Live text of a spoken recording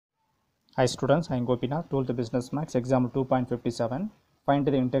Hi students, I am Gopinath, 12th Business Max, example 2.57. Find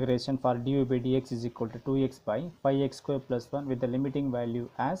the integration for dy by dx is equal to 2x by 5x square plus 1 with the limiting value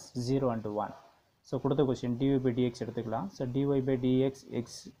as 0 and 1. So, கொடுத்த question dy by dx எடுத்துக்கலாம். So, dy by dx x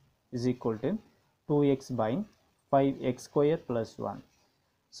is equal to 2x by 5x square plus 1.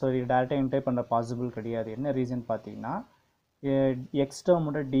 So, இது டேரெக்டாக inter பண்ணுற possible கிடையாது. என்ன reason பார்த்தீங்கன்னா X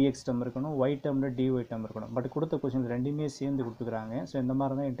டேர்மோட dx term இருக்கணும், Y டேர்மோட dy term இருக்கணும். பட் கொடுத்த கொஸ்டின் ரெண்டுமே சேர்ந்து கொடுத்துக்கிறாங்க. ஸோ இந்த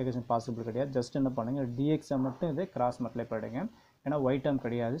மாதிரி தான் இன்டெகிரேஷன் பாசிபிள் கிடையாது. ஜஸ்ட் என்ன பண்ணுங்கள், டிஎக்ஸை மட்டும் இதை கிராஸ் மல்டிப்ளை பண்ணுங்க. ஏன்னா ஒய் டேர்ம்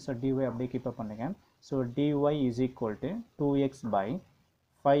கிடையாது. ஸோ டிஒய் அப்படியே கீப் பண்ணுங்க. So dy is equal to 2x by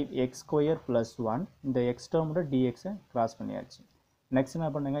 5x square plus 1. இந்த எக்ஸ் டேர்மோட டிஎக்ஸை கிராஸ் பண்ணியாச்சு. நெக்ஸ்ட் என்ன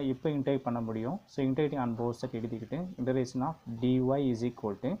பண்ணுங்கள், இப்போ இன்டெகிரேட் பண்ண முடியும். So integrating on both side எழுதிக்கிட்டு integration of dy is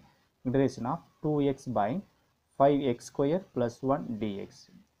equal to integration of 2x by 5x square plus 1 dx.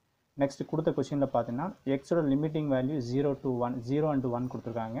 Next கொடுத்த கொஸ்டினில் பார்த்தீங்கன்னா எக்ஸோட லிமிட்டிங் வேல்யூ 0 to 1, 0 and 1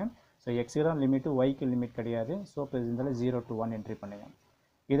 கொடுத்துருக்காங்க. ஸோ எக்ஸுக்கு லிமிட்டு ஒய்க்கு லிமிட் கிடையாது. ஸோ இப்போ இதில் 0 to 1 என்ட்ரி பண்ணுங்க.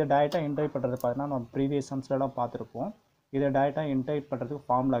 இதை டேரெக்டாக இன்டெகிரேட் பண்ணுறது பார்த்தீங்கன்னா நம்ம ப்ரீவியஸ் சம்ஸ்லாம் பார்த்துருப்போம். இதை டேரெக்டாக இன்டெகிரேட் பண்ணுறதுக்கு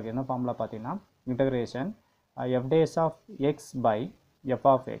ஃபார்முலா என்ன ஃபார்முலா பார்த்தீங்கன்னா integration f dash of x by f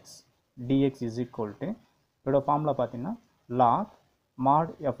of x dx is equal to இதோட ஃபார்முலா பார்த்தீங்கன்னா log mod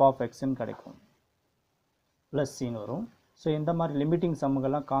f of xன்னு கிடைக்கும், ப்ளஸ் சின்னு வரும். ஸோ இந்த மாதிரி limiting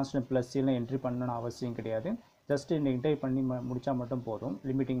சம்முகெல்லாம் constant plus slam entry பண்ணணும்னு அவசியம் கிடையாது. ஜஸ்ட் இந்த இன்டெகிரேட் பண்ணி முடித்தா மட்டும் போதும்.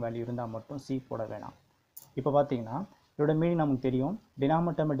 லிமிட்டிங் வேல்யூ இருந்தால் மட்டும் சி போட வேணாம். இப்போ பார்த்தீங்கன்னா இதோட மீனிங் நமக்கு தெரியும்.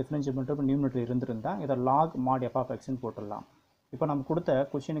 டினாமினேட்டர் டிஃபரன்ஷியேட் பண்ணுறப்போ நியூமரேட்டர் இருந்திருந்தால் இதை லாக் மாட் எஃப் ஆஃப் எக்ஸ்ன்னு போட்டுடலாம். இப்போ நம்ம கொடுத்த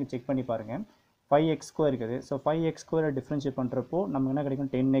கொஸ்டினுக்கு செக் பண்ணி பாருங்கள். 5x ஸ்கொயர் இருக்குது. ஸோ 5x ஸ்கொயரை டிஃபரன்ஷியேட் பண்ணுறப்போ நமக்கு என்ன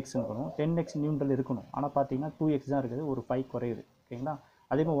கிடைக்கும், 10x இருக்கணும். 10x நியூமரேட்டர் இருக்கணும். ஆனால் பார்த்தீங்கன்னா 2x தான் இருக்குது, ஒரு 5 குறையுது. ஓகேங்களா?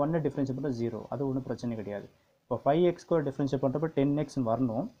 அதே மாதிரி 1 டிஃபரன்ஷியேட் பண்ணுற 0, அது ஒன்றும் பிரச்சனை கிடையாது. இப்போ 5x ஸ்கொயர் டிஃபரன்ஷியேட் பண்ணுறப்போ 10x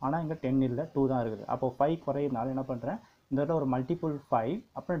வரணும். ஆனால் இங்கே 10 இல்லை, 2 தான் இருக்குது. அப்போ 5 குறையிறதுனால என்ன பண்ணுறேன், இந்த இடத்துல ஒரு மல்டிபிள் 5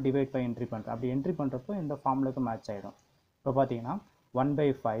 அப்புறம் டிவைட் 5 என்ட்ரி பண்ணுறேன். அப்படி என்ட்ரி பண்ணுறப்போ இந்த ஃபார்முலாக்கு மேட்ச் ஆகிடும். இப்போ பார்த்தீங்கன்னா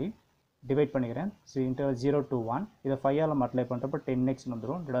 1/5 டிவைட் பண்ணிக்கிறேன். ஸோ இன்டர் 0 to 1 இதை 5ஆல் மல்டிப்ளை பண்ணுறப்போ 10x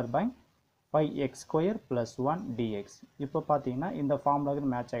வந்துடும். Divide by 5x square plus 1 dx. இப்போ பார்த்தீங்கன்னா இந்த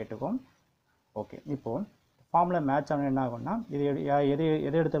ஃபார்முலாவுக்கு மேட்ச் ஆகிட்டு இருக்கும். ஓகே, இப்போது ஃபார்முலா மேட்ச் ஆனால் என்ன ஆகும்னா இது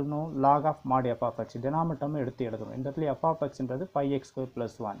எது எடுத்துக்கணும், lock of Mat F of X டினாமினேட்டரும் எடுத்து எழுதணும். இந்த இடத்துல F of எக்ஸ்ன்றது 5x square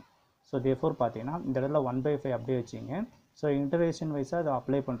plus 1. So therefore பார்த்தீங்கன்னா இந்த இடத்துல 1/5 அப்படியே வச்சிங்க. ஸோ இன்டகிரேஷன் வைஸாக அதை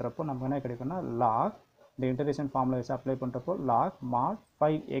அப்ளை பண்ணுறப்போ நமக்கு என்ன கிடைக்கும்னா லாக், இந்த இன்டகிரேஷன் ஃபார்முலா வைஸாக அப்ளை பண்ணுறப்போ லாக் மாட்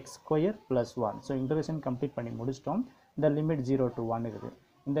 5x square plus 1. So integration complete பண்ணி முடிச்சிட்டோம். இந்த லிமிட் 0 to 1 இருக்குது.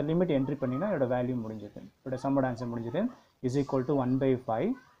 இந்த லிமிட் என்ட்ரி பண்ணினா இதோட வேல்யூ முடிஞ்சது. இதோட சம்மோட ஆன்சர் முடிஞ்சது. இஸ் ஈக்குவல் டு 1/5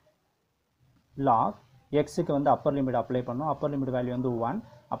 லாக் எக்ஸுக்கு வந்து அப்பர் லிமிட் அப்ளை பண்ணோம். அப்பர் லிமிட் வேல்யூ வந்து 1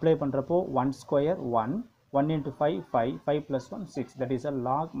 அப்ளை பண்ணுறப்போ 1 square 1, 1 into 5 5, 5 plus 1 6, that is a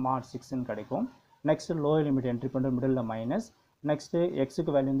lock மாட் 6ன்னு கிடைக்கும். நெக்ஸ்ட் லோயர் லிமிட் என்ட்ரி பண்ணுற மிடில் மைனஸ். நெக்ஸ்ட்டு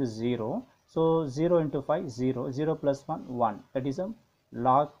எக்ஸுக்கு வேல்யூ வந்து 0. So 0 into 5 0, 0 plus 1 1, that is a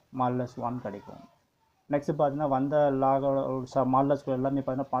lock modulus 1 கிடைக்கும். நெக்ஸ்ட் பார்த்தீங்கன்னா வந்த லாகோட மாட்லஸ் எல்லாமே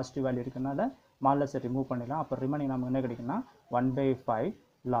பார்த்தீங்கன்னா பாசிட்டிவ் வேல்யூ இருக்கிறதுனால மாட்லஸை ரிமூவ் பண்ணிடலாம். அப்போ ரிமைனிங் நமக்கு என்ன கிடைக்குன்னா 1/5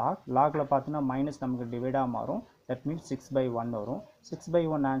 லாகில் பார்த்தீங்கன்னா மைனஸ் நமக்கு டிவைடாக மாறும். தட் மீன்ஸ் 6/1 வரும்.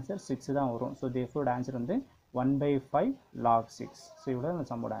 6/1 ஆன்சர் 6 தான் வரும். ஸோ தேர்ஃபோர் ஆன்சர் வந்து 1/5 log 6. ஸோ இவ்வளோ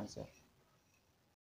சம்மோட ஆன்சர்.